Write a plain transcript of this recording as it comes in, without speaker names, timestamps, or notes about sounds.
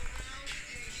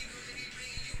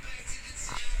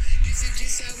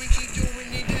That's how we keep doing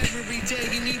it every day.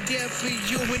 And he there for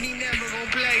you and he never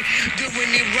gon' play. Doing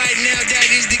it right now,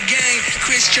 that is the game.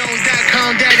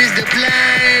 ChrisJones.com, that is the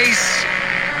place.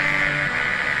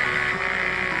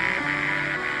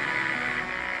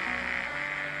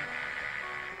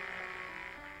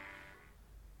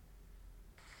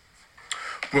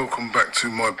 Welcome back to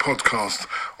my podcast.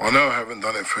 I know I haven't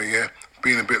done it for a year,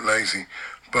 being a bit lazy,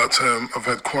 but I've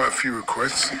had quite a few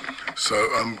requests, so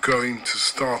I'm going to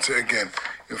start it again.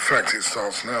 In fact, it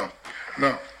starts now.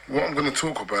 Now, what I'm going to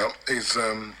talk about is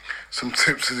some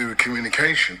tips to do with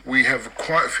communication. We have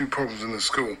quite a few problems in the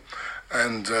school,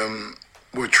 and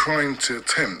we're trying to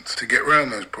attempt to get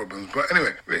around those problems. But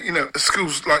anyway, you know, a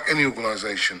school's like any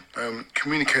organisation.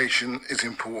 Communication is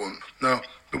important. Now,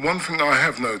 the one thing I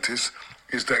have noticed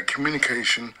is that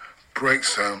communication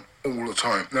breaks down all the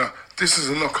time. Now, this is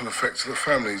a knock-on effect to the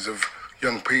families of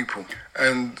young people,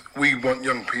 and we want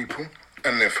young people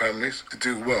and their families to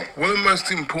do well. One of the most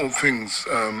important things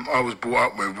I was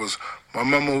brought up with was my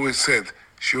mum always said,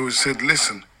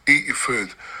 listen, eat your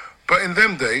food. But in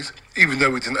them days, even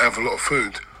though we didn't have a lot of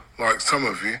food, like some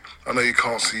of you, I know you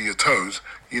can't see your toes,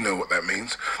 you know what that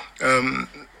means,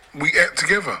 we ate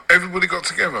together. Everybody got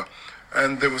together.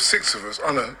 And there were 6 of us.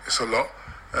 I know, it's a lot.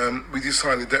 We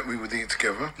decided that we would eat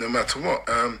together, no matter what.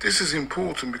 This is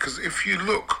important because if you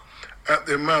look at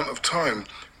the amount of time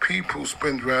people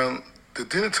spend around the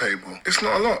dinner table, it's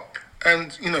not a lot.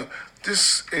 And, you know,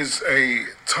 this is a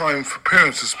time for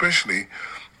parents especially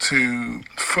to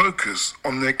focus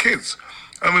on their kids.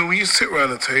 I mean, when you sit around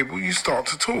the table, you start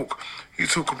to talk. You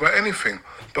talk about anything.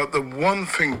 But the one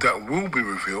thing that will be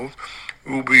revealed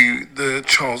will be the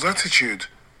child's attitude.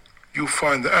 You'll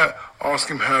find out. Ask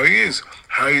him how he is.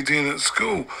 How are you doing at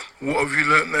school? What have you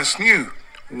learnt that's new?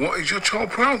 What is your child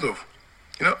proud of?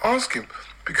 You know, ask him.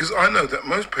 Because I know that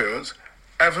most parents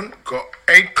haven't got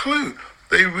a clue.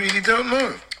 They really don't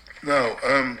know. Now,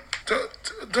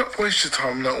 don't waste your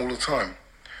time on that all the time.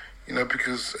 You know,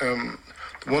 because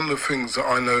one of the things that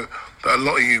I know that a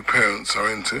lot of you parents are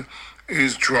into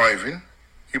is driving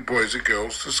your boys or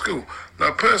girls to school.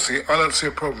 Now, personally, I don't see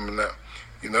a problem in that.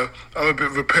 You know, I'm a bit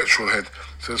of a petrol head.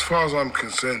 So as far as I'm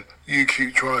concerned, you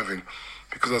keep driving.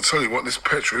 Because I'll tell you what, this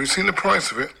petrol, you've seen the price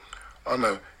of it? I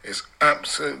know, it's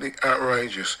absolutely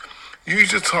outrageous.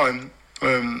 Use your time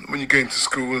when you're going to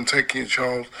school and taking your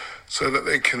child so that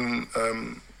they can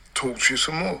talk to you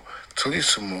some more, tell you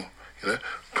some more. You know,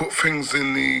 put things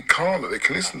in the car that they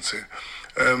can listen to.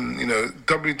 You know,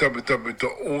 www.audio.com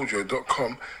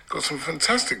got some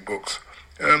fantastic books.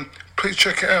 Please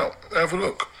check it out. Have a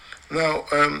look. Now,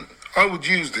 I would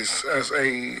use this as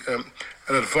an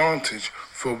advantage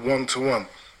for one-to-one,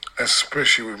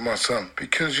 especially with my son,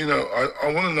 because, you know,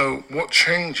 I want to know what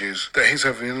changes that he's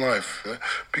having in life.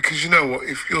 Because, you know what,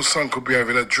 if your son could be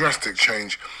having a drastic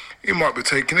change, he might be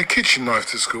taking a kitchen knife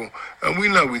to school, and we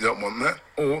know we don't want that,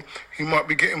 or he might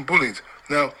be getting bullied.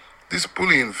 Now, this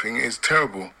bullying thing is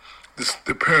terrible.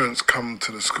 The parents come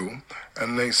to the school,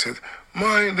 and they said,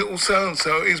 my little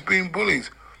so-and-so is being bullied.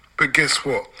 But guess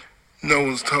what? No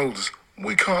one's told us.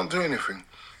 We can't do anything.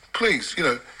 Please, you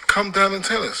know, come down and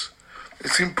tell us.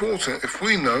 It's important. If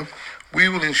we know, we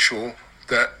will ensure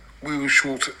that we will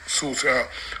sort it out.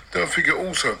 Don't forget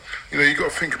also, you know, you've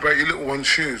got to think about your little one's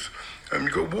shoes.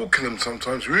 You've got to walk in them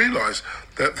sometimes. Realise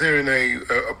that they're in a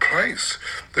place.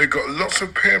 They've got lots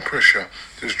of peer pressure.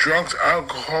 There's drugs,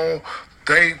 alcohol,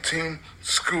 dating,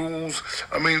 schools.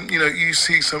 I mean, you know, you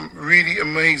see some really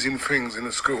amazing things in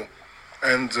the school.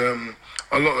 And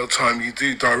a lot of the time you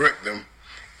do direct them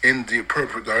in the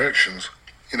appropriate directions,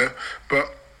 you know,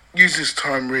 but use this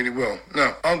time really well.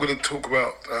 Now, I'm going to talk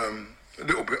about a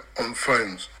little bit on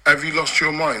phones. Have you lost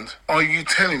your mind? Are you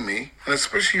telling me, and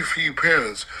especially for you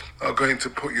parents are going to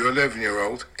put your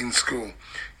 11-year-old in school,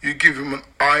 you give him an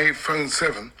iPhone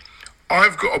 7?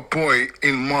 I've got a boy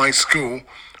in my school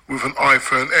with an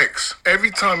iPhone X.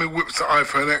 Every time he whips the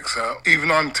iPhone X out,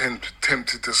 even I'm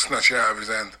tempted to snatch it out of his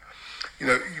hand. You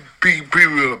know, be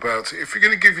real about it. If you're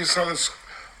going to give your son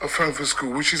a phone for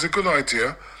school, which is a good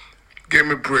idea, get him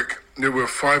a brick. They're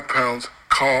worth £5.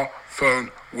 Car,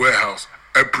 phone, warehouse.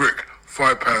 A brick,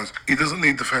 £5. He doesn't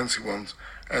need the fancy ones.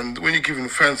 And when you give him the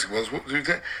fancy ones, what do you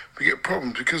get? We get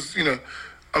problems because, you know,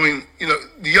 I mean, you know,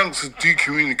 the youngsters do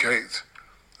communicate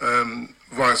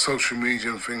via social media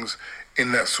and things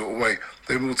in that sort of way.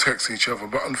 They will text each other,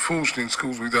 but unfortunately in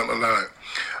schools we don't allow it.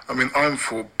 I mean, I'm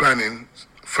for banning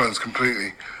phones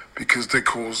completely because they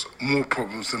cause more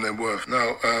problems than they're worth.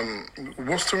 Now,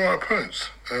 what's the right approach?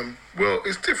 Well,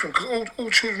 it's different because all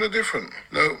children are different.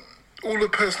 Now, all the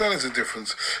personalities are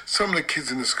different. Some of the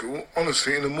kids in the school,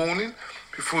 honestly, in the morning,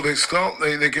 before they start,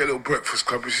 they get a little breakfast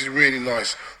club, which is really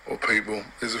nice of people.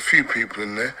 There's a few people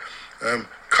in there.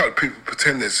 Couple of people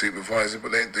pretend they're supervising,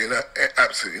 but they ain't doing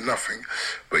absolutely nothing.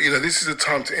 But, this is a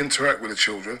time to interact with the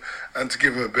children and to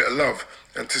give them a bit of love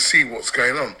and to see what's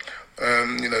going on.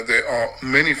 There are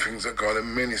many things that go on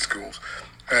in many schools,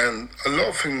 and a lot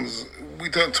of things we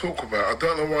don't talk about. I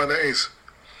don't know why that is,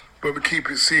 but we keep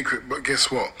it secret. But guess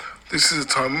what? This is a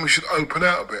time when we should open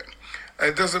out a bit. And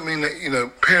it doesn't mean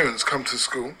that, parents come to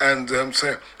school and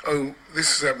say, oh,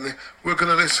 this is happening. We're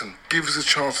going to listen. Give us a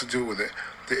chance to deal with it.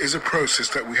 There is a process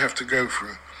that we have to go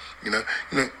through.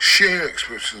 Share your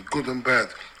experiences, good and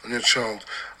bad, on your child.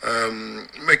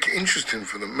 Make it interesting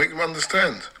for them. Make them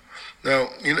understand. Now,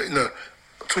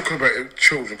 talking about your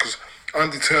children, because I'm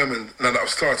determined, now that I've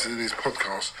started this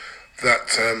podcast,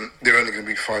 that they're only going to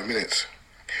be 5 minutes.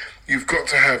 You've got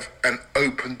to have an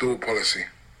open door policy.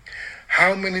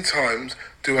 How many times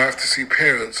do I have to see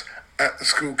parents at the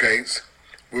school gates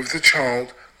with the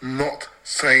child not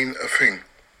saying a thing?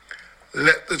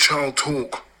 Let the child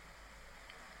talk.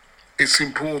 It's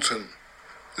important.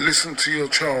 Listen to your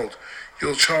child.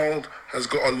 Your child has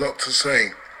got a lot to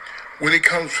say. When he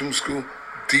comes from school,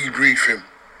 debrief him.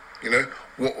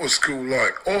 What was school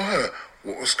like? Or her,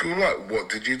 what was school like? What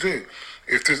did you do?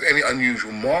 If there's any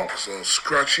unusual marks or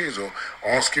scratches, or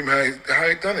ask him how he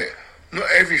done it. Not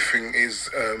everything is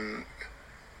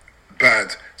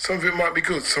bad. Some of it might be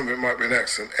good, some of it might be an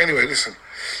accident. Anyway, listen,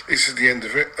 this is the end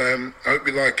of it. I hope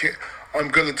you like it. I'm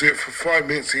going to do it for 5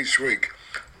 minutes each week.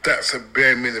 That's a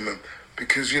bare minimum.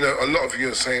 Because, a lot of you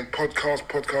are saying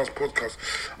podcast.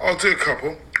 I'll do a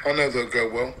couple. I know they'll go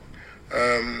well.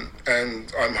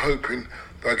 And I'm hoping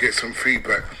that I get some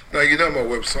feedback. Now, my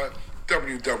website,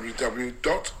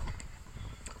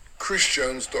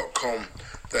 www.chrisjones.com.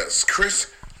 That's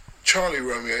Chris, Charlie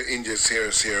Romeo, India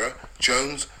Sierra Sierra,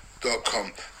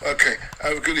 Jones.com. Okay,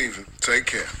 have a good evening. Take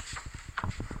care.